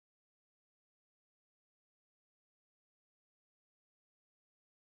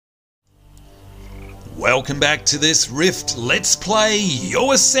Welcome back to this Rift Let's Play.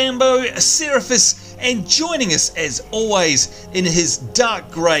 You're Sambo Seraphis, and joining us as always in his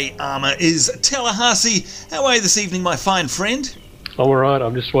dark grey armour is Tallahassee. How are you this evening, my fine friend? I'm alright,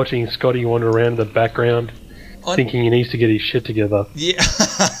 I'm just watching Scotty wander around the background, thinking he needs to get his shit together. Yeah,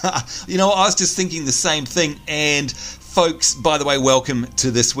 you know, I was just thinking the same thing, and folks, by the way, welcome to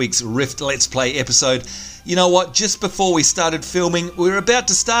this week's Rift Let's Play episode. You know what, just before we started filming, we were about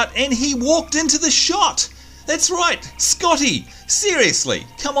to start and he walked into the shot. That's right, Scotty, seriously,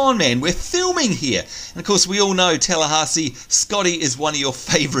 come on man, we're filming here. And of course we all know, Tallahassee, Scotty is one of your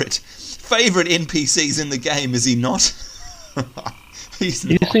favourite NPCs in the game, is he not? He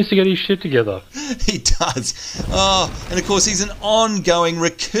just needs to get his shit together. He does. Oh, and of course he's an ongoing,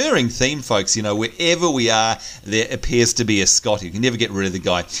 recurring theme, folks. You know, wherever we are, there appears to be a Scotty. You can never get rid of the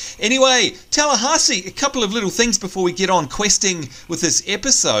guy. Anyway, Tallahassee, a couple of little things before we get on questing with this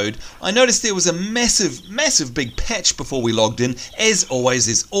episode. I noticed there was a massive big patch before we logged in. As always,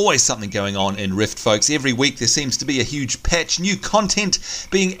 there's always something going on in Rift, folks. Every week there seems to be a huge patch, new content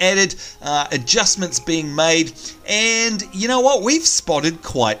being added, adjustments being made, and you know what? We've spotted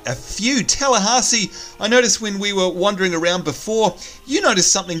quite a few. Tallahassee, I noticed when we were wandering around before, you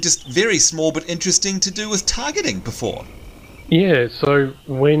noticed something just very small but interesting to do with targeting before. Yeah, so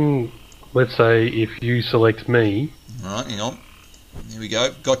when, let's say, if you select me... Alright, hang on. There we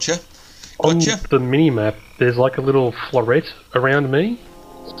go. Gotcha. On the mini-map, there's like a little floret around me,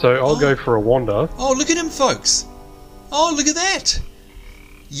 so I'll go for a wander. Oh, look at him, folks. Oh, look at that.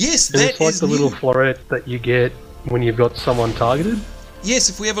 Yes, and that it's like is the new. little floret that you get when you've got someone targeted. Yes,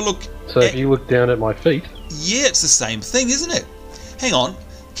 if we have a look... So if you look down at my feet... Yeah, it's the same thing, isn't it? Hang on.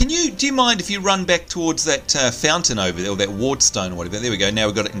 Do you mind if you run back towards that fountain over there, or that wardstone or whatever? There we go, now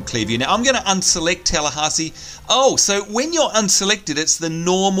we've got it in clear view. Now I'm going to unselect Tallahassee. Oh, so when you're unselected, it's the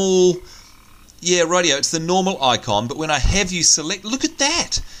normal... Yeah, rightio, it's the normal icon, but when I have you select... Look at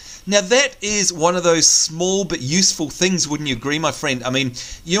that! Now that is one of those small but useful things, wouldn't you agree, my friend? I mean,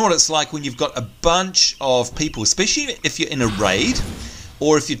 you know what it's like when you've got a bunch of people, especially if you're in a raid,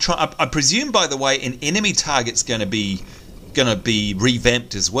 or if you're trying... I presume, by the way, an enemy target's going to be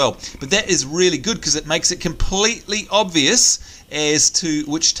revamped as well. But that is really good because it makes it completely obvious as to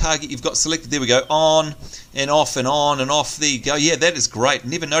which target you've got selected. There we go, on and off and on and off. There you go. Yeah, that is great.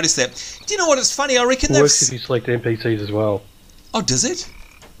 Never noticed that. Do you know what? It's funny. I reckon it works if you select NPCs as well. Oh, does it?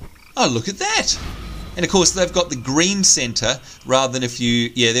 Oh, look at that. And of course they've got the green centre rather than if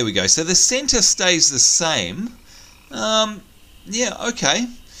you... Yeah, there we go. So the centre stays the same. Yeah, okay.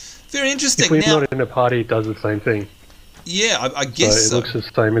 Very interesting. If we're not in a party, it does the same thing. Yeah, I guess so. It looks the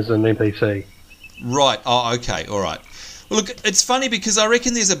same as an NPC. Right. Oh, okay. All right. Well, look, it's funny because I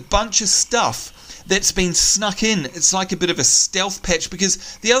reckon there's a bunch of stuff that's been snuck in. It's like a bit of a stealth patch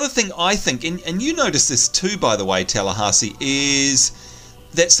because the other thing I think, and you notice this too, by the way, Tallahassee, is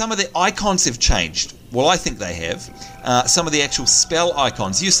that some of the icons have changed. Well, I think they have. Some of the actual spell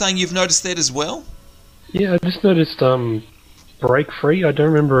icons. You're saying you've noticed that as well? Yeah, I just noticed break free. I don't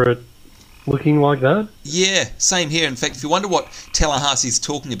remember it looking like that. Yeah, same here. In fact, if you wonder what Tallahassee's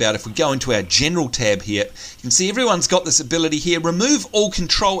talking about, if we go into our general tab here, you can see everyone's got this ability here. Remove all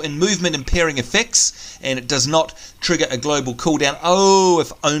control and movement impairing effects, and it does not trigger a global cooldown. Oh,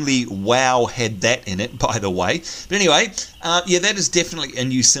 if only WoW had that in it, by the way. But anyway, yeah, that is definitely a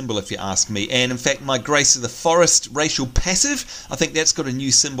new symbol if you ask me. And in fact, my Grace of the Forest racial passive, I think that's got a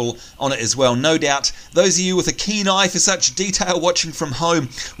new symbol on it as well. No doubt, those of you with a keen eye for such detail watching from home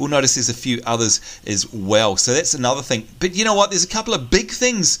will notice there's a few others as well. So that's another thing. But you know what? There's a couple of big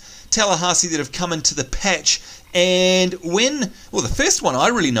things, Tallahassee, that have come into the patch. And well, the first one I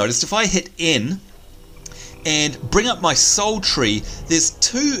really noticed, if I hit N and bring up my soul tree, there's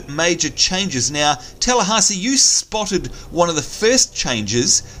two major changes. Now, Tallahassee, you spotted one of the first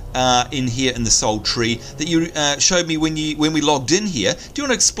changes in here in the soul tree that you showed me when we logged in here. Do you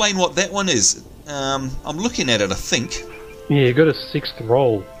want to explain what that one is? I'm looking at it, I think. Yeah, you got a 6th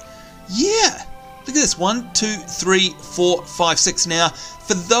roll. Yeah. Look at this, 1, 2, 3, 4, 5, 6. Now,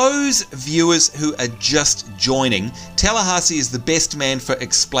 for those viewers who are just joining, Tallahassee is the best man for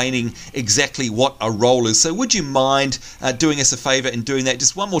explaining exactly what a roll is. So would you mind doing us a favour and doing that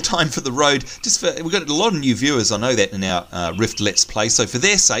just one more time for the road? We've got a lot of new viewers, I know that, in our Rift Let's Play. So for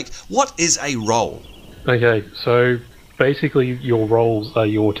their sake, what is a roll? Okay, so basically your rolls are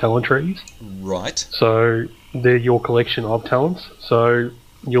your talent trees. Right. So they're your collection of talents. So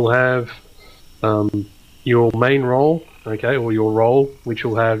you'll have your main roll, okay, or your roll, which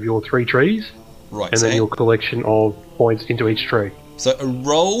will have your 3 trees, right, and then your collection of points into each tree. So a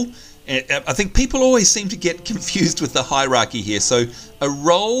roll I think people always seem to get confused with the hierarchy here. So a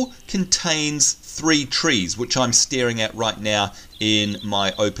roll contains 3 trees, which I'm staring at right now in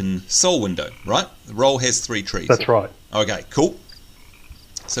my open soul window, right? The roll has 3 trees. That's right. Okay, cool.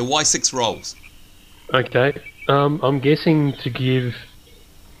 So why 6 rolls? Okay. I'm guessing to give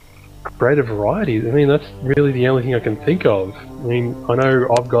greater variety. I mean, that's really the only thing I can think of. I mean, I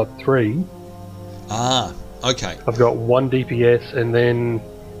know I've got 3. Ah, okay. I've got 1 DPS and then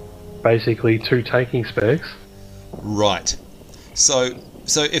basically 2 taking specs. Right. So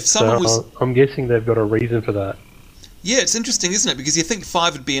if someone was... I'm guessing they've got a reason for that. Yeah, it's interesting, isn't it? Because you think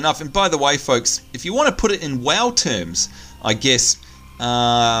 5 would be enough. And by the way, folks, if you want to put it in WoW terms, I guess,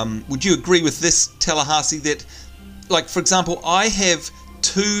 would you agree with this, Tallahassee, that, like, for example, I have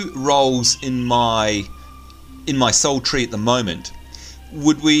 2 roles in my soul tree at the moment.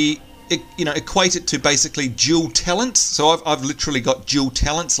 Would we, equate it to basically dual talents? So I've literally got dual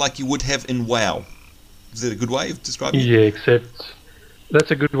talents like you would have in WoW. Is that a good way of describing it? Yeah, except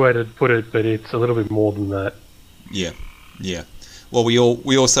that's a good way to put it, but it's a little bit more than that. Yeah. Well, we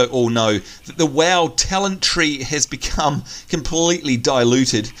also all know that the WoW talent tree has become completely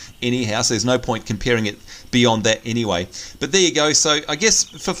diluted anyhow, so there's no point comparing it beyond that anyway. But there you go. So I guess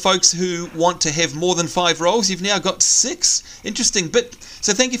for folks who want to have more than 5 roles, you've now got 6. Interesting. But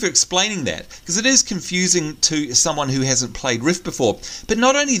so thank you for explaining that, because it is confusing to someone who hasn't played Rift before. But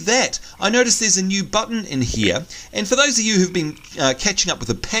not only that, I noticed there's a new button in here. And for those of you who've been catching up with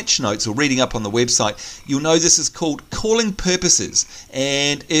the patch notes or reading up on the website, you'll know this is called Calling Purposes.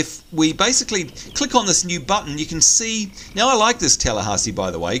 And if we basically click on this new button, you can see... Now, I like this, Tallahassee,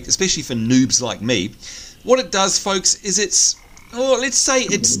 by the way, especially for noobs like me. What it does, folks, is let's say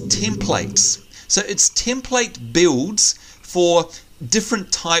it's templates. So it's template builds for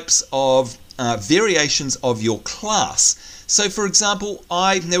different types of variations of your class. So, for example,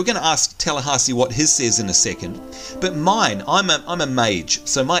 now we're going to ask Tallahassee what his says in a second, but mine, I'm a mage,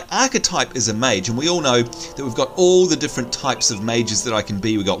 so my archetype is a mage, and we all know that we've got all the different types of mages that I can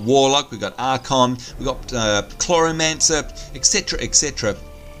be. We've got Warlock, we've got Archon, we've got Chloromancer, etc., etc.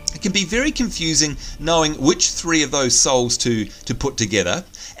 It can be very confusing knowing which 3 of those souls to put together,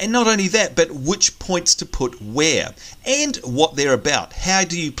 and not only that, but which points to put where, and what they're about. How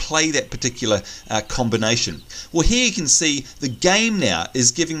do you play that particular combination? Well, here you can see the game now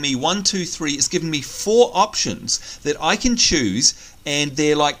is giving me 1, 2, 3, it's giving me 4 options that I can choose, and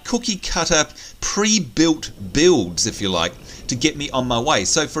they're like cookie cutter pre-built builds, if you like, to get me on my way.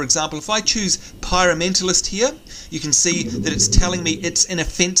 So, for example, if I choose Pyromentalist here, you can see that it's telling me it's an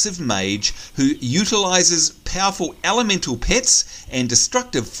offensive mage who utilizes powerful elemental pets and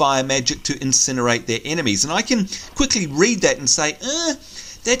destructive fire magic to incinerate their enemies. And I can quickly read that and say,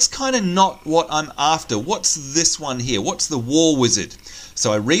 that's kind of not what I'm after. What's this one here? What's the War Wizard?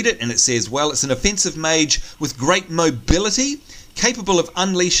 So I read it and it says, well, it's an offensive mage with great mobility, capable of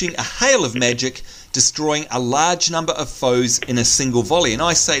unleashing a hail of magic, destroying a large number of foes in a single volley. And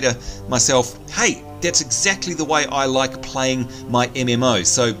I say to myself, hey, that's exactly the way I like playing my MMO.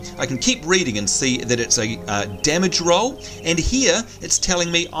 So I can keep reading and see that it's a damage roll, and here it's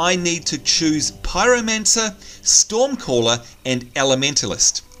telling me I need to choose Pyromancer, Stormcaller, and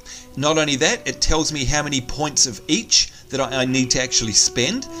Elementalist. Not only that, it tells me how many points of each that I need to actually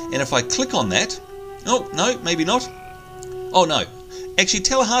spend, and if I click on that, oh no, maybe not. Oh no, actually,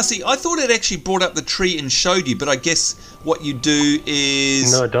 Tallahassee, I thought it actually brought up the tree and showed you, but I guess what you do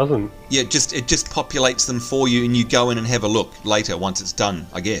is... No, it doesn't. Yeah, it just populates them for you, and you go in and have a look later once it's done,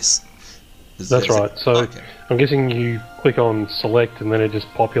 I guess. That's right. So okay. I'm guessing you click on select and then it just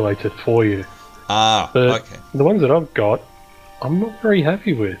populates it for you. Ah, but okay. The ones that I've got, I'm not very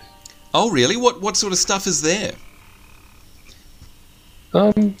happy with. Oh, really? What sort of stuff is there?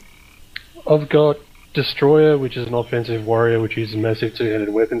 I've got Destroyer, which is an offensive warrior which uses massive two-handed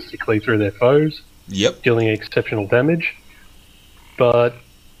weapons to cleave through their foes. Yep. Dealing exceptional damage. But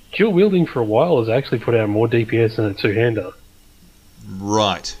dual wielding for a while has actually put out more DPS than a two-hander.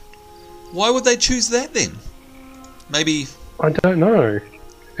 Right. Why would they choose that then? Maybe... I don't know.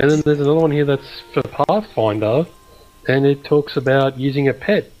 And then there's another one here that's for Pathfinder, and it talks about using a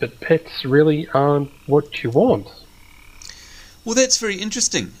pet, but pets really aren't what you want. Well, that's very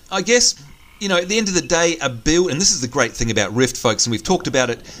interesting. I guess... You know, at the end of the day, a build, and this is the great thing about Rift, folks, and we've talked about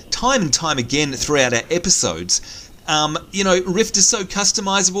it time and time again throughout our episodes. You know, Rift is so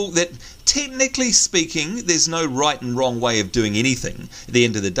customizable that, technically speaking, there's no right and wrong way of doing anything. At the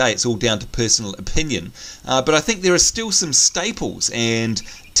end of the day, it's all down to personal opinion. But I think there are still some staples, and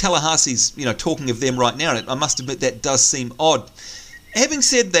Tallahassee's, you know, talking of them right now, and I must admit that does seem odd. Having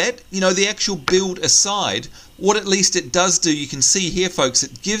said that, you know, the actual build aside, what at least it does do, you can see here, folks,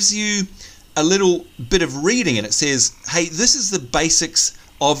 it gives you a little bit of reading, and it says, hey, this is the basics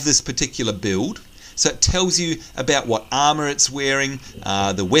of this particular build. So it tells you about what armor it's wearing,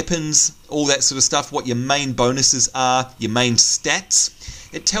 the weapons, all that sort of stuff, what your main bonuses are, your main stats.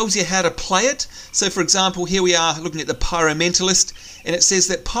 It tells you how to play it. So for example, here we are looking at the Pyromentalist, and it says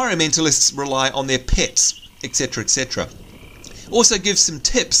that Pyromentalists rely on their pets, etc., etc. Also gives some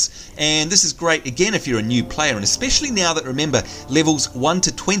tips, and this is great again if you're a new player, and especially now that, remember, levels 1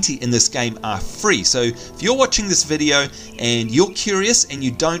 to 20 in this game are free. So if you're watching this video and you're curious and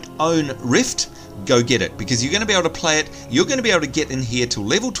you don't own Rift, go get it, because you're going to be able to play it. You're going to be able to get in here till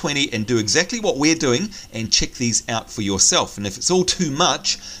level 20 and do exactly what we're doing and check these out for yourself. And if it's all too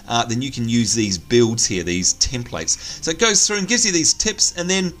much, then you can use these builds here, these templates. So it goes through and gives you these tips. And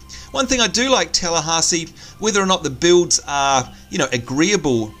then one thing I do like, Tallahassee, whether or not the builds are,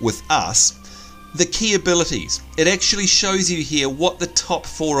 agreeable with us, the key abilities. It actually shows you here what the top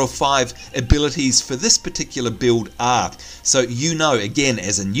 4 or 5 abilities for this particular build are. So again,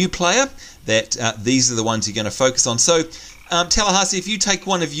 as a new player, that these are the ones you're going to focus on. So Tallahassee, if you take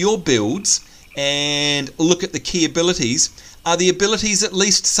one of your builds and look at the key abilities, are the abilities at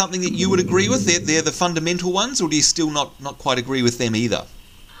least something that you would agree with? They're the fundamental ones, or do you still not quite agree with them either?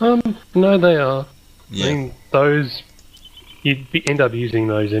 No, they are. Yeah. I mean, those, you'd end up using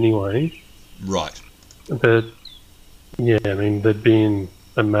those anyway. Right. But, yeah, I mean, they'd be in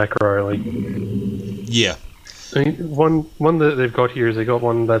a macro, like... Yeah. I mean, one that they've got here is they got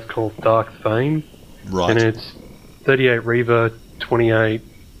one that's called Dark Fame. Right. And it's 38 Reaver, 28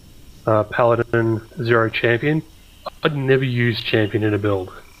 Paladin, 0 Champion. I'd never use Champion in a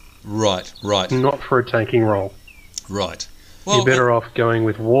build. Right. Not for a tanking role. Right. Well, you're better off going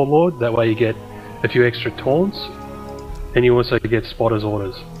with Warlord, that way you get a few extra taunts, and you also get Spotter's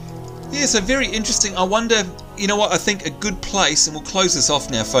Orders. Yeah, so very interesting. I wonder, I think a good place, and we'll close this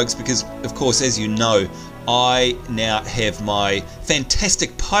off now, folks, because, of course, as you know, I now have my fantastic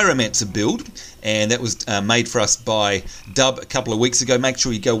Pyromancer build, and that was made for us by Dub a couple of weeks ago. Make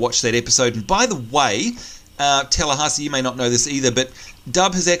sure you go watch that episode. And by the way, Tallahassee, you may not know this either, but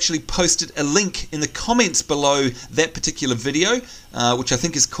Dub has actually posted a link in the comments below that particular video, which I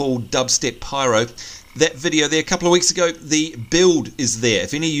think is called Dubstep Pyro. That video there a couple of weeks ago, the build is there.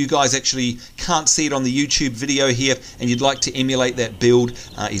 If any of you guys actually can't see it on the YouTube video here and you'd like to emulate that build,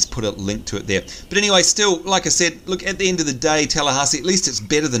 he's put a link to it there. But anyway, still, like I said, look, at the end of the day, Tallahassee, at least it's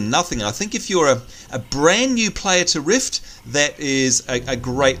better than nothing. And I think if you're a brand new player to Rift, that is a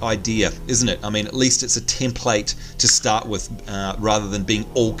great idea, isn't it? I mean, at least it's a template to start with, rather than being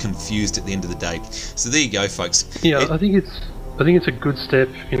all confused at the end of the day. So there you go, folks. Yeah, I think it's a good step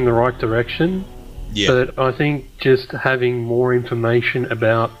in the right direction. Yeah. But I think just having more information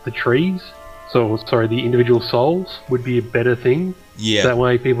about the trees, the individual souls, would be a better thing. Yeah. That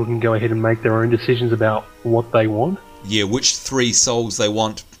way people can go ahead and make their own decisions about what they want. Yeah, which 3 souls they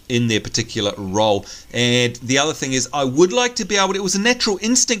want in their particular role. And the other thing is, I would like to be able to, it was a natural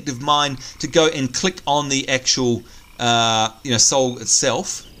instinct of mine to go and click on the actual soul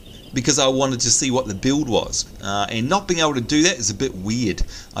itself, because I wanted to see what the build was. And not being able to do that is a bit weird,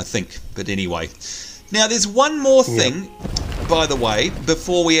 I think. But anyway. Now, there's one more thing, by the way,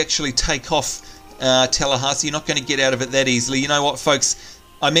 before we actually take off Tallahassee. You're not going to get out of it that easily. You know what, folks?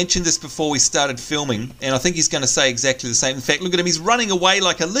 I mentioned this before we started filming, and I think he's going to say exactly the same. In fact, look at him. He's running away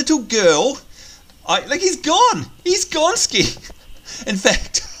like a little girl. He's gone. He's gone, Ski. In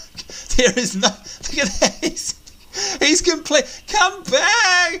fact, there is no... Look at that. He's complete. Come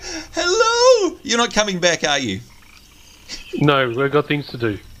back! Hello! You're not coming back, are you? No, we've got things to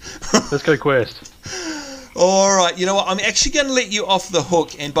do. Let's go quest. Alright, you know what? I'm actually going to let you off the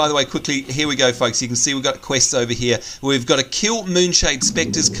hook. And by the way, quickly, here we go, folks. You can see we've got quests over here. We've got to kill Moonshade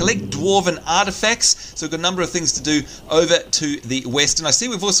Spectres, collect Dwarven Artifacts. So we've got a number of things to do over to the west. And I see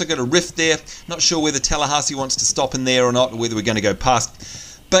we've also got a rift there. Not sure whether Tallahassee wants to stop in there or not, or whether we're going to go past.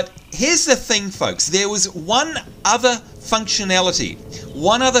 But here's the thing, folks. There was one other functionality,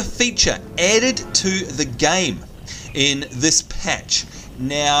 one other feature added to the game in this patch.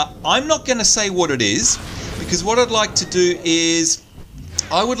 Now, I'm not going to say what it is, because what I'd like to do is,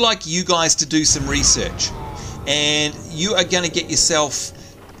 I would like you guys to do some research. And you are going to get yourself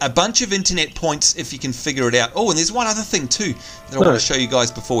a bunch of internet points if you can figure it out. Oh, and there's one other thing too that I want to show you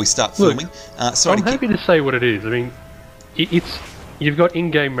guys before we start filming. I'm happy to say what it is. I mean, you've got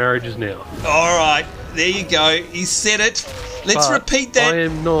in-game marriages now. All right, there you go. He said it. Let's repeat that. I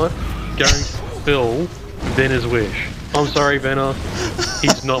am not going to fill Benner's wish. I'm sorry, Benner.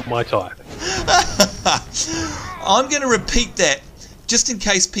 He's not my type. I'm going to repeat that just in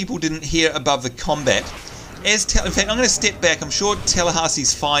case people didn't hear above the combat. in fact, I'm going to step back. I'm sure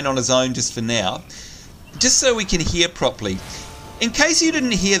Tallahassee's fine on his own just for now. Just so we can hear properly. In case you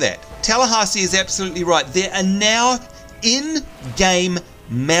didn't hear that, Tallahassee is absolutely right. There are now in-game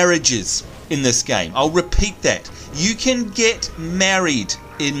marriages in this game. I'll repeat that. You can get married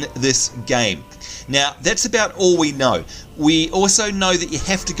in this game. Now, that's about all we know. We also know that you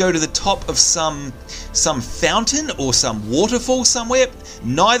have to go to the top of some fountain or some waterfall somewhere.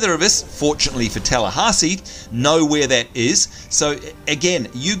 Neither of us, fortunately for Tallahassee, know where that is. So, again,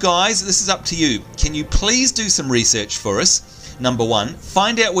 you guys, this is up to you. Can you please do some research for us? Number one,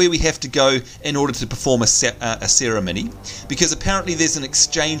 find out where we have to go in order to perform a ceremony, because apparently there's an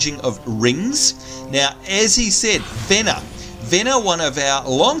exchanging of rings. Now, as he said, Venna, one of our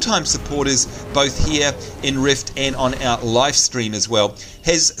longtime supporters, both here in Rift and on our live stream as well,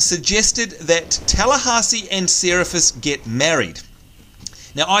 has suggested that Tallahassee and Seraphis get married.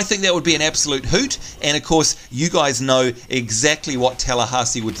 Now, I think that would be an absolute hoot, and of course, you guys know exactly what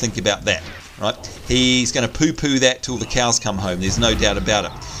Tallahassee would think about that, right? He's going to poo-poo that till the cows come home, there's no doubt about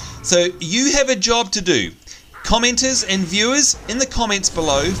it. So, you have a job to do. Commenters and viewers, in the comments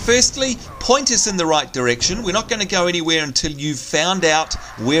below, firstly, point us in the right direction. We're not going to go anywhere until you've found out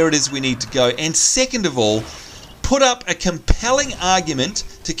where it is we need to go. And second of all, put up a compelling argument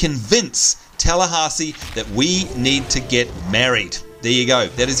to convince Tallahassee that we need to get married. There you go.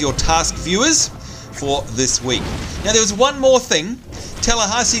 That is your task, viewers, for this week. Now, there was one more thing.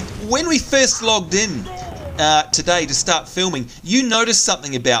 Tallahassee, when we first logged in today to start filming, you noticed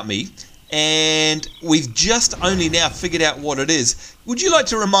something about me, and we've just only now figured out what it is. Would you like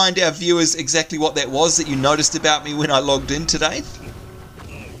to remind our viewers exactly what that was that you noticed about me when I logged in today?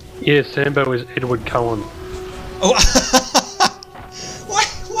 Yeah, Sambo is Edward Cullen. Oh, what?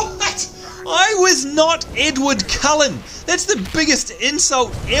 I was not Edward Cullen. That's the biggest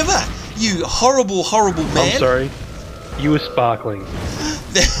insult ever, you horrible, horrible man. I'm sorry. You were sparkling.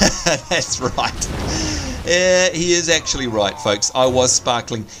 That's right. He is actually right, folks. I was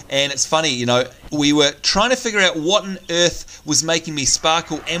sparkling. And it's funny, you know, we were trying to figure out what on earth was making me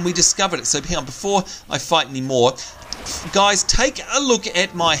sparkle, and we discovered it. So hang on, before I fight anymore, guys, take a look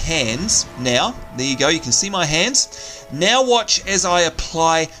at my hands now. There you go, you can see my hands. Now watch as I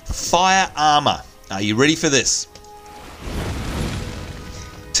apply fire armor. Are you ready for this?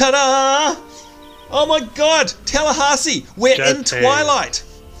 Ta-da! Oh my god, Tallahassee, we're in Twilight.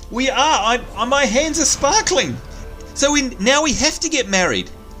 We are. My hands are sparkling. So now we have to get married.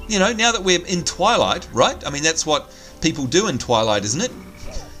 You know, now that we're in Twilight, right? I mean, that's what people do in Twilight, isn't it?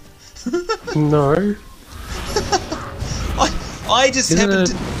 No. I just happen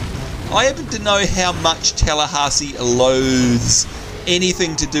to know how much Tallahassee loathes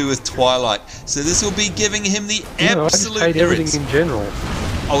anything to do with Twilight. So this will be giving him the absolute I just hate everything in general.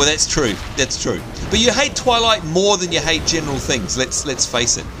 Oh, well, that's true. That's true. But you hate Twilight more than you hate general things. Let's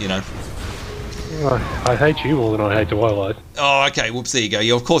face it, you know. I hate you more than I hate Twilight. Oh, okay. Whoops, there you go.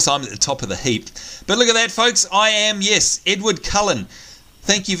 Yeah, of course, I'm at the top of the heap. But look at that, folks. I am, yes, Edward Cullen.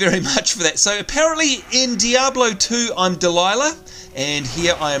 Thank you very much for that. So apparently in Diablo 2, I'm Delilah. And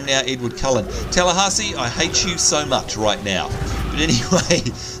here I am now, Edward Cullen. Tallahassee, I hate you so much right now. But anyway,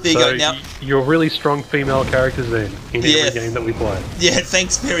 there you go. Now, you're really strong female characters then in every game that we play. Yeah,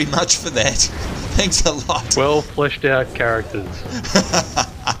 thanks very much for that. Thanks a lot. Well fleshed out characters.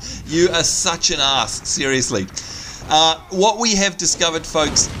 You are such an ass, seriously. What we have discovered,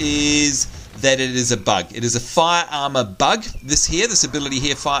 folks, is that it is a bug. It is a fire armor bug, this ability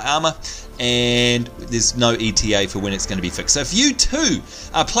here, fire armor, and there's no ETA for when it's going to be fixed. So if you too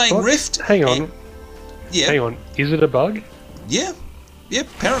are playing Rift... Hang on. Hang on. Is it a bug? Yeah. Yeah,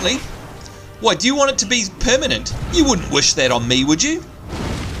 apparently. Why, do you want it to be permanent? You wouldn't wish that on me, would you?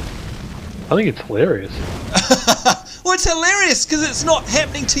 I think it's hilarious. Well, it's hilarious because it's not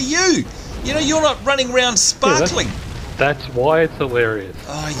happening to you. You know, you're not running around sparkling. Yeah, that's why it's hilarious.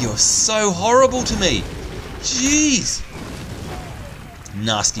 Oh, you're so horrible to me. Jeez.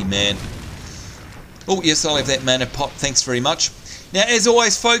 Nasty man. Oh, yes, I'll have that mana pot. Thanks very much. Now, as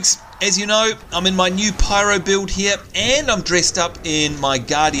always, folks, as you know, I'm in my new Pyro build here, and I'm dressed up in my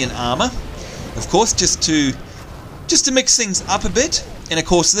Guardian armor. Of course, just to mix things up a bit. And of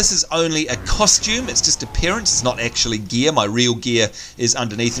course, this is only a costume. It's just appearance. It's not actually gear. My real gear is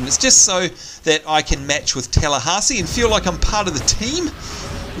underneath, and it's just so that I can match with Tallahassee and feel like I'm part of the team,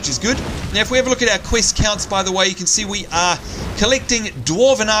 which is good. Now, if we have a look at our quest counts, by the way, you can see we are collecting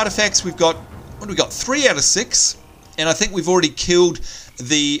Dwarven Artifacts. We've got, what have we got? 3 out of 6. And I think we've already killed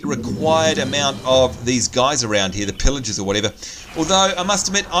the required amount of these guys around here, the pillagers or whatever. Although, I must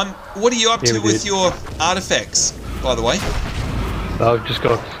admit, what are you up to with your artifacts, by the way? I've just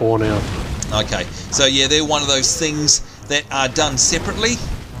got 4 now. Okay, so yeah, they're one of those things that are done separately.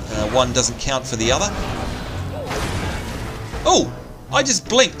 One doesn't count for the other. Oh, I just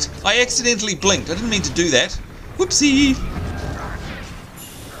blinked. I accidentally blinked. I didn't mean to do that. Whoopsie.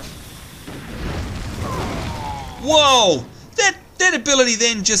 Whoa, that ability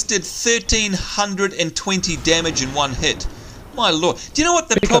then just did 1,320 damage in one hit. My lord. Do you know what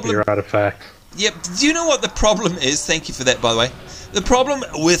the problem... Pick up your artifact. Yep. Do you know what the problem is? Thank you for that, by the way. The problem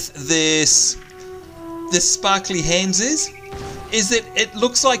with this sparkly hands is that it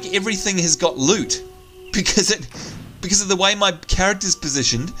looks like everything has got loot because of the way my character's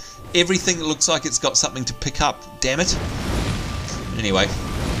positioned. Everything looks like it's got something to pick up. Damn it. Anyway,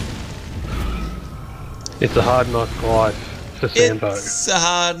 it's a hard knock life for Sambo. It's a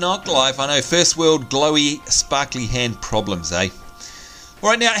hard knock life. I know. First world glowy, sparkly hand problems, eh? All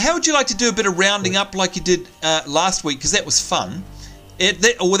right, now, how would you like to do a bit of rounding up like you did last week? Because that was fun.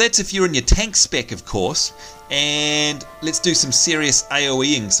 Well, that's if you're in your tank spec, of course. And let's do some serious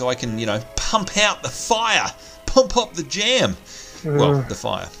AoEing so I can, you know, pump out the fire. Pump up the jam. Well, the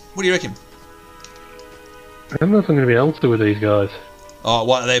fire. What do you reckon? I don't know if I'm going to be able to with these guys. Oh,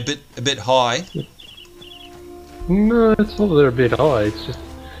 what, are they a bit high? No, it's not that they're a bit high. It's just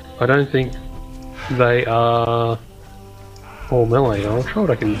I don't think they are all melee. I'll try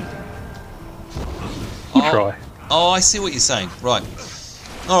what I can. Try. Oh, I see what you're saying. Right.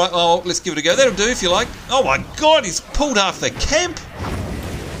 All right. Well, let's give it a go. That'll do if you like. Oh my God, he's pulled half the camp.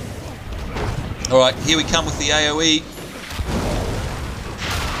 All right, here we come with the AOE.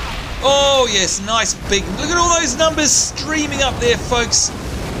 Oh yes, nice big. Look at all those numbers streaming up there, folks.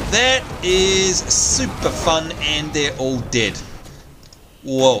 That is super fun, and they're all dead.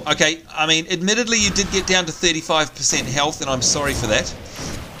 Whoa. Okay, I mean, admittedly, you did get down to 35% health, and I'm sorry for that.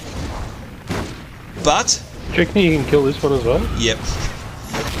 But... do you reckon you can kill this one as well? Yep.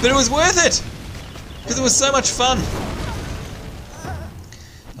 But it was worth it! Because it was so much fun.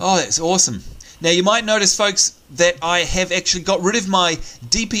 Oh, that's awesome. Now, you might notice, folks, that I have actually got rid of my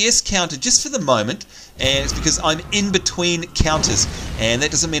DPS counter just for the moment, and it's because I'm in between counters, and that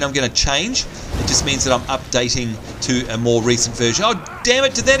doesn't mean I'm going to change. It just means that I'm updating to a more recent version. Oh, damn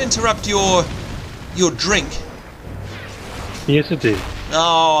it, did that interrupt your drink? Yes, it did.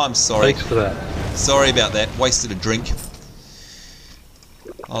 Oh, I'm sorry. Thanks for that. Sorry about that. Wasted a drink.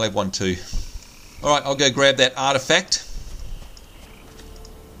 I'll have one too. Alright, I'll go grab that artifact.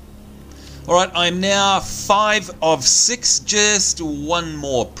 Alright, I'm now 5 of 6. Just one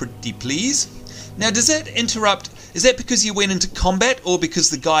more, pretty please. Now, does that interrupt... is that because you went into combat, or because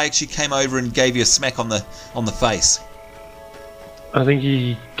the guy actually came over and gave you a smack on the face? I think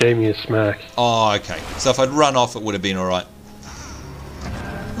he gave me a smack. Oh, okay. So if I'd run off, it would have been alright.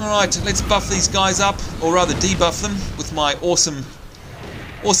 Alright, let's buff these guys up, or rather debuff them with my awesome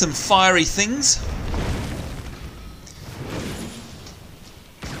fiery things.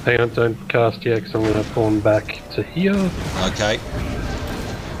 Hang on, don't cast yet, because I'm going to pull him back to here. Okay.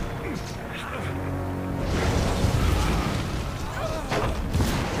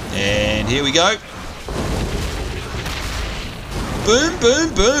 And here we go. Boom,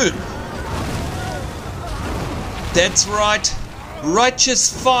 boom, boom. That's right.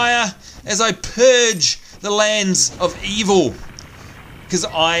 Righteous fire as I purge the lands of evil. Because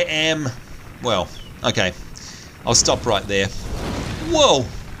I am... well, okay. I'll stop right there. Whoa.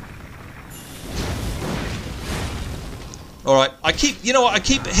 Alright, I keep... you know what? I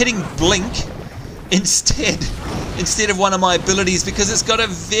keep hitting blink instead of one of my abilities because it's got a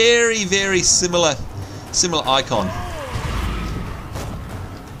very, very similar icon.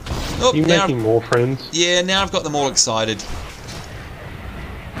 Oh, you making more friends? Yeah, now I've got them all excited.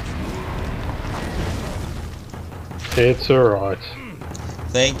 It's alright.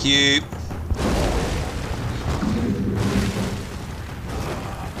 Thank you.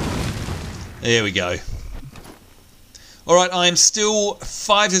 There we go. Alright, I am still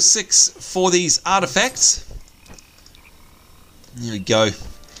 5 to 6 for these artifacts. Here we go.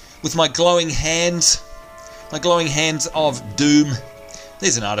 With my glowing hands. My glowing hands of doom.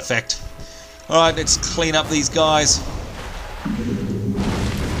 There's an artifact. Alright, let's clean up these guys.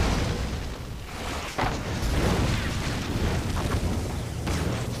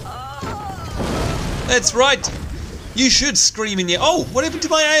 That's right. You should scream in your... oh, what happened to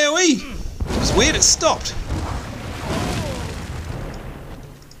my AoE? It was weird, it stopped.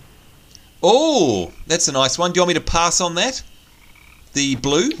 Oh, that's a nice one. Do you want me to pass on that? The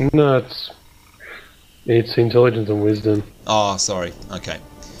blue? No, it's intelligence and wisdom. Oh, sorry. Okay.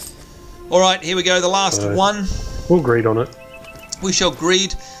 Alright, here we go. The last one. We'll greed on it. We shall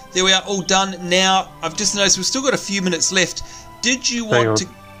greed. There we are, all done. Now, I've just noticed we've still got a few minutes left. Did you want to...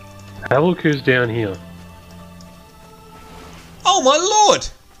 Have a look who's down here. Oh my lord!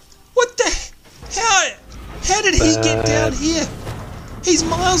 What the? How did he get down here? He's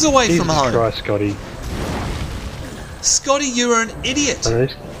miles away from home. Jesus Christ, Scotty. Scotty, you're an idiot.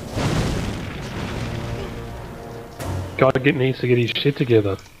 Guy needs to get his shit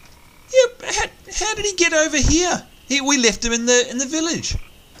together. Yeah, how did he get over here? We left him in the village.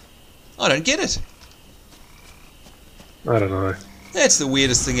 I don't get it. I don't know. That's the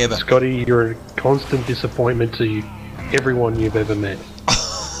weirdest thing ever. Scotty, you're a constant disappointment to everyone you've ever met.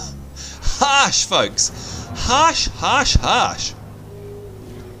 Harsh, folks. Harsh, harsh, harsh.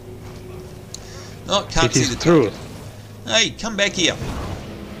 Oh, can't see the truth. Hey, come back here.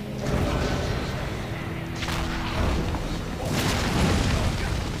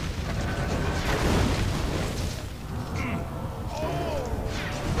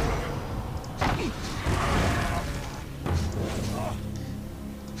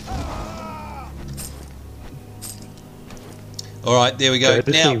 Alright, there we go. I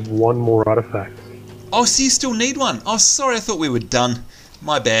just need one more artifact. Oh, so you still need one? Oh, sorry, I thought we were done.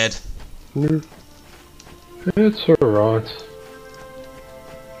 My bad. It's alright.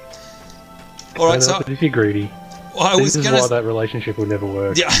 Alright, so... if you're greedy. Well, this is why that relationship will never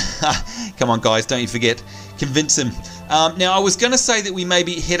work. Yeah, come on, guys, don't you forget. Convince him. Now, I was going to say that we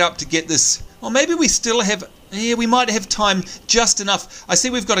maybe head up to get this... Or maybe we still have... Yeah, we might have time just enough. I see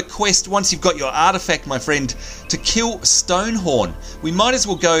we've got a quest, once you've got your artifact, my friend, to kill Stonehorn. We might as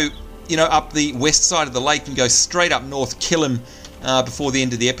well go, you know, up the west side of the lake and go straight up north, kill him before the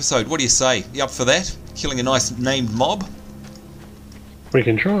end of the episode. What do you say? You up for that? Killing a nice named mob? We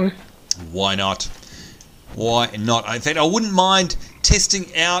can try. Why not? Why not? In fact, I wouldn't mind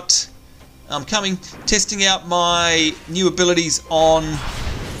testing out... testing out my new abilities on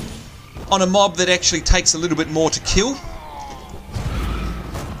a mob that actually takes a little bit more to kill.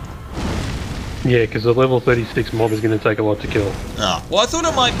 Yeah, because the level 36 mob is going to take a lot to kill. Ah, well, I thought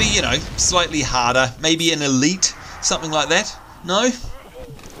it might be, you know, slightly harder. Maybe an elite, something like that. No?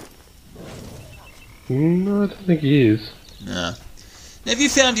 No, I don't think he is. No. Now, have you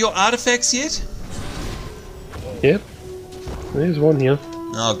found your artifacts yet? Yep. There's one here.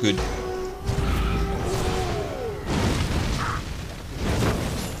 Oh, good.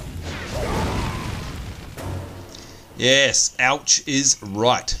 Yes, ouch is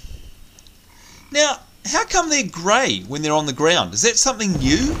right. Now, how come they're grey when they're on the ground? Is that something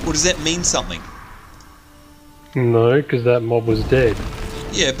new, or does that mean something? No, because that mob was dead.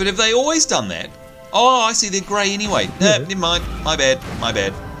 Yeah, but have they always done that? Oh, I see, they're grey anyway. Yeah. Never mind. My bad. My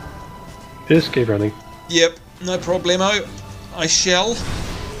bad. Just keep running. Yep, no problemo. I shall.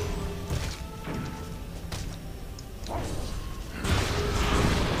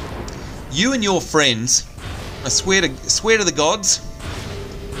 You and your friends, I swear to the gods.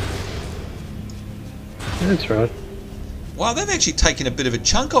 That's right. Wow, they've actually taken a bit of a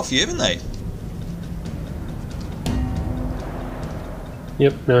chunk off you, haven't they?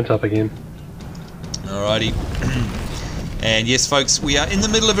 Yep, mount up again. Alrighty. And yes, folks, we are in the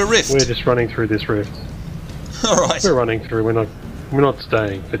middle of a rift. We're just running through this rift. Alright. We're running through. We're not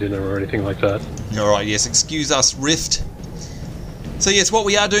staying for dinner or anything like that. Alright, yes, excuse us, rift. So yes, what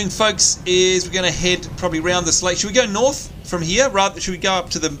we are doing, folks, is we're going to head probably round this lake. Should we go north from here? Should we go up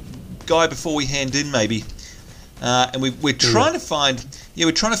to the guy before we hand in, maybe? And we're trying to find... Yeah,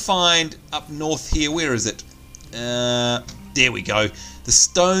 we're trying to find up north here. Where is it? There we go. The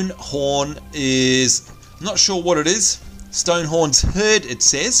Stonehorn is... I'm not sure what it is. Stonehorn's herd, it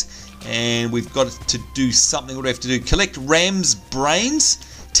says. And we've got to do something. What do we have to do? Collect ram's brains.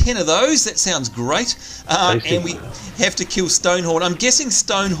 10 of those. That sounds great. And we have to kill Stonehorn. I'm guessing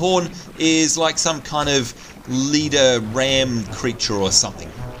Stonehorn is like some kind of leader ram creature or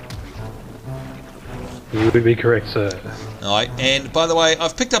something. You would be correct, sir. Alright, and by the way,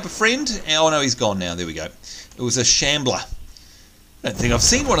 I've picked up a friend. Oh no, he's gone now. There we go. It was a shambler. I don't think I've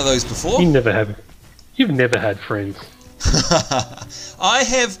seen one of those before. You've never had friends. I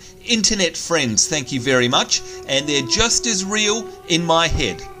have internet friends, thank you very much, and they're just as real in my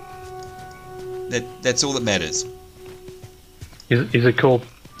head. That's all that matters. Is it called?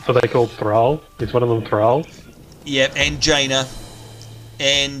 Are they called Thrall? Is one of them Thrall? Yep, and Jaina,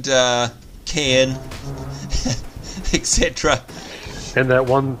 and Cairn, etc. And that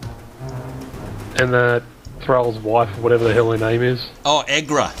one, and that Thrall's wife, whatever the hell her name is. Oh,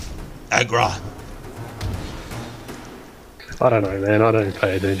 Agra. I don't know, man. I don't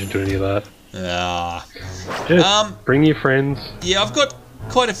pay attention to any of that. Just bring your friends. Yeah, I've got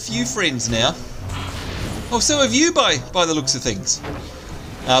quite a few friends now. Oh, so have you, by the looks of things.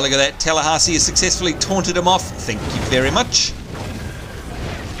 Look at that. Tallahassee has successfully taunted him off. Thank you very much.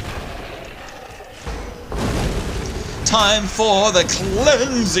 Time for the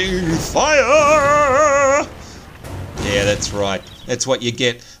cleansing fire. Yeah, that's right. That's what you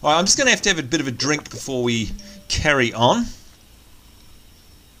get. All right, I'm just going to have a bit of a drink before we carry on.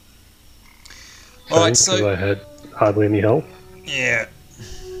 All right, so I had hardly any health. Yeah.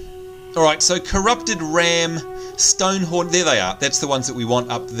 All right, so corrupted ram, Stonehorn. There they are. That's the ones that we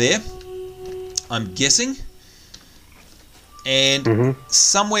want up there, I'm guessing. And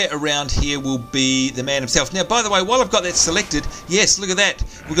somewhere around here will be the man himself. Now, by the way, while I've got that selected, yes, look at that.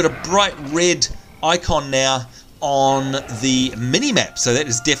 We've got a bright red icon now on the mini-map. So that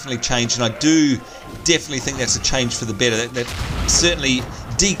has definitely changed, and I do definitely think that's a change for the better. That certainly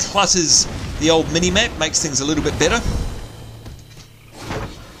declutters the old mini-map, makes things a little bit better.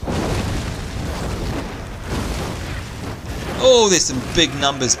 Oh, there's some big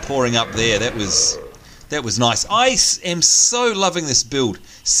numbers pouring up there. That was nice. I am so loving this build.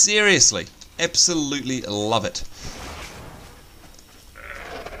 Seriously, absolutely love it.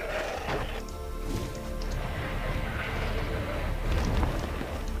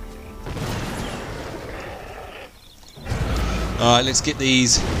 Alright, let's get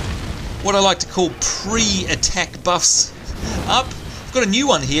these, what I like to call pre-attack buffs up. I've got a new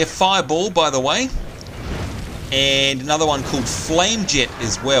one here, Fireball, by the way. And another one called Flame Jet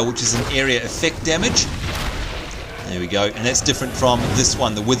as well, which is an area effect damage. There we go, and that's different from this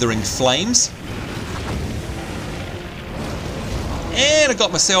one, the Withering Flames. And I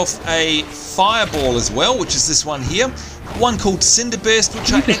got myself a Fireball as well, which is this one here. One called Cinder Burst,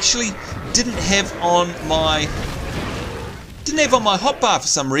 which I actually didn't have on my hotbar for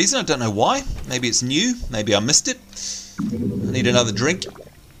some reason. I don't know why. Maybe it's new. Maybe I missed it. I need another drink.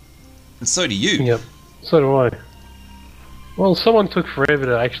 And so do you. Yep. So do I. Well, someone took forever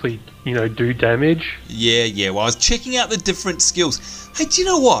to actually, do damage. Yeah. Well, I was checking out the different skills. Hey, do you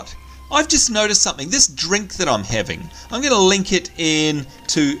know what? I've just noticed something. This drink that I'm having, I'm going to link it in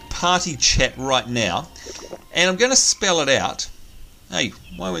to party chat right now. And I'm going to spell it out. Hey,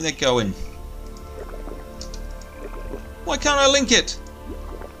 why won't that go in? Why can't I link it?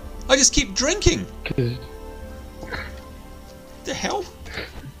 I just keep drinking. The hell?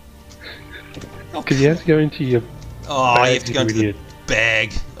 Because you have to go into your bag. You have to go into the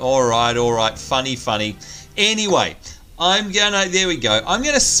bag. Alright. Funny. Anyway, there we go. I'm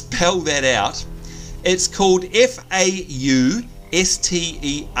gonna spell that out. It's called F-A-U-S-T-E-R-S.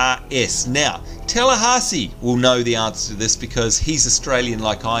 Now, Tallahassee will know the answer to this because he's Australian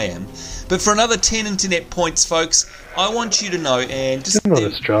like I am. But for another 10 internet points, folks, I want you to know, and just... You're not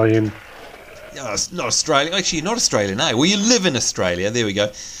Australian. No, it's not Australian. Actually, you're not Australian, eh? Well, you live in Australia. There we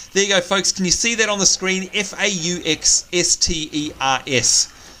go. There you go, folks. Can you see that on the screen? F-A-U-X-S-T-E-R-S.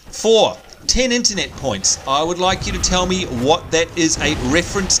 For 10 internet points, I would like you to tell me what that is a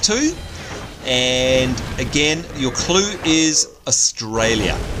reference to. And again, your clue is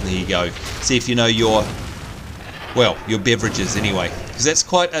Australia. There you go. See if you know your beverages anyway. Because that's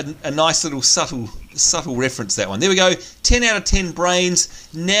quite a nice little subtle reference, that one. There we go. 10 out of 10 brains.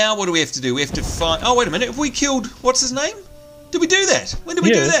 Now what do we have to do? We have to find... Oh, wait a minute. Have we killed... What's his name? Did we do that? When did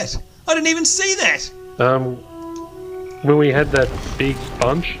we do that? I didn't even see that. When we had that big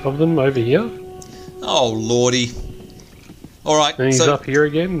bunch of them over here. Oh, lordy. Alright. And he's up here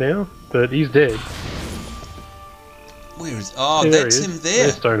again now, but he's dead. Where is... Oh, yeah, that's him there.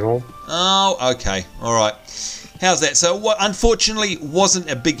 There's Stonehorn. Oh, okay. Alright. How's that? So, what unfortunately wasn't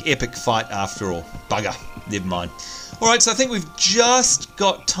a big epic fight after all. Bugger. Never mind. Alright, so I think we've just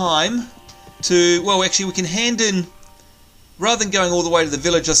got time to... Well, actually, we can hand in... Rather than going all the way to the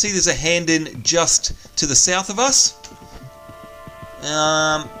village, I see there's a hand in just to the south of us.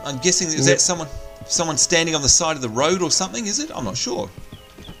 I'm guessing, is that someone standing on the side of the road or something, is it? I'm not sure.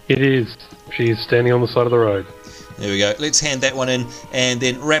 It is. She's standing on the side of the road. There we go. Let's hand that one in and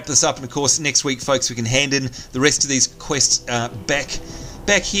then wrap this up. And of course, next week, folks, we can hand in the rest of these quests back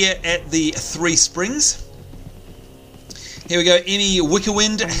here at the Three Springs. Here we go. Emmy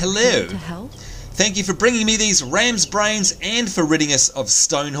Wickerwind, hello. Thank you for bringing me these ram's brains and for ridding us of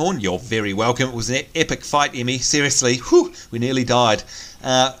Stonehorn. You're very welcome. It was an epic fight, Emmy. Seriously, whew, we nearly died.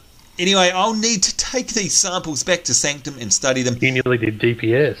 Anyway, I'll need to take these samples back to Sanctum and study them. You nearly did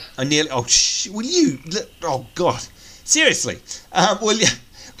DPS. Oh, God. Seriously.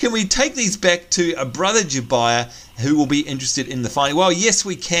 Can we take these back to a brother Jabaya who will be interested in the finding? Well, yes,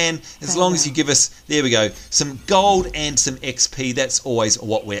 we can, as long as you give us, there we go, some gold and some XP. That's always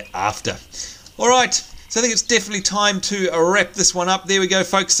what we're after. All right, so I think it's definitely time to wrap this one up. There we go,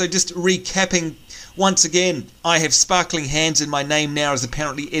 folks. So just recapping Once again, I have sparkling hands and my name now is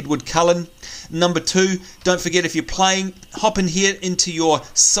apparently Edward Cullen. Number 2, don't forget if you're playing, hop in here into your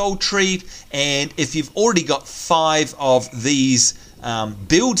soul tree, and if you've already got 5 of these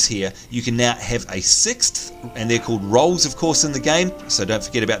builds here, you can now have a 6th, and they're called roles, of course, in the game, so don't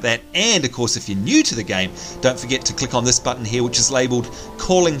forget about that. And of course, if you're new to the game, don't forget to click on this button here, which is labeled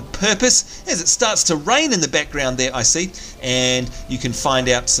Calling Purpose, as it starts to rain in the background there, I see, and you can find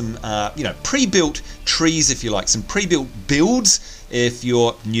out some pre-built trees, if you like, some pre-built builds if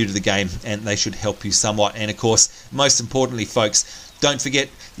you're new to the game, and they should help you somewhat. And of course, most importantly, folks, don't forget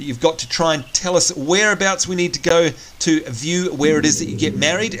that you've got to try and tell us whereabouts we need to go to view where it is that you get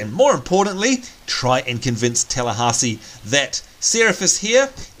married, and more importantly, try and convince Tallahassee that Seraphis here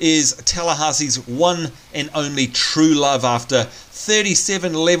is Tallahassee's one and only true love after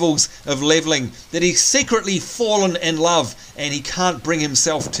 37 levels of leveling, that he's secretly fallen in love and he can't bring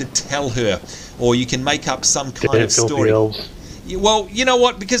himself to tell her. Or you can make up some kind of story. Well, you know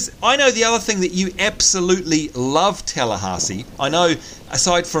what, because I know the other thing that you absolutely love, Tallahassee. I know,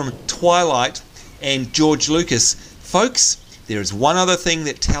 aside from Twilight and George Lucas, folks, there is one other thing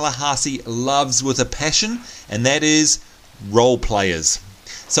that Tallahassee loves with a passion, and that is role players.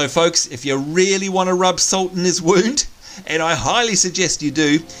 So folks, if you really want to rub salt in his wound, and I highly suggest you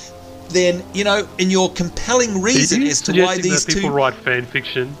do, then, you know, in your compelling reason as to why these two... people write fan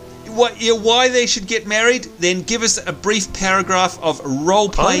fiction? Why they should get married, then give us a brief paragraph of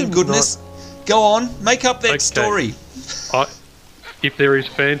role-playing goodness. Go on, make up that story. If there is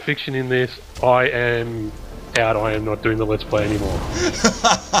fan fiction in this, I am out. I am not doing the Let's Play anymore.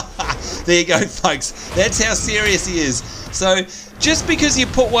 There you go, folks. That's how serious he is. So, just because you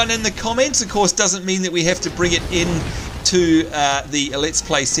put one in the comments, of course, doesn't mean that we have to bring it in to the Let's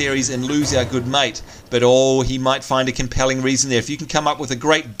Play series and lose our good mate. But he might find a compelling reason there. If you can come up with a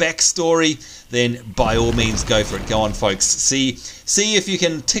great backstory, then by all means go for it. Go on, folks. See if you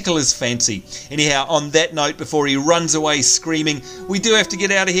can tickle his fancy. Anyhow, on that note, before he runs away screaming, we do have to get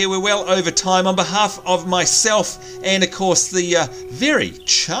out of here. We're well over time. On behalf of myself and, of course, the very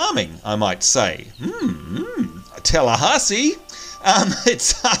charming, I might say, Tallahassee,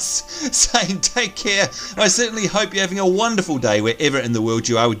 it's us saying take care. I certainly hope you're having a wonderful day wherever in the world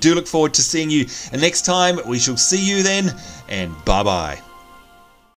you are. We do look forward to seeing you next time. We shall see you then, and bye-bye.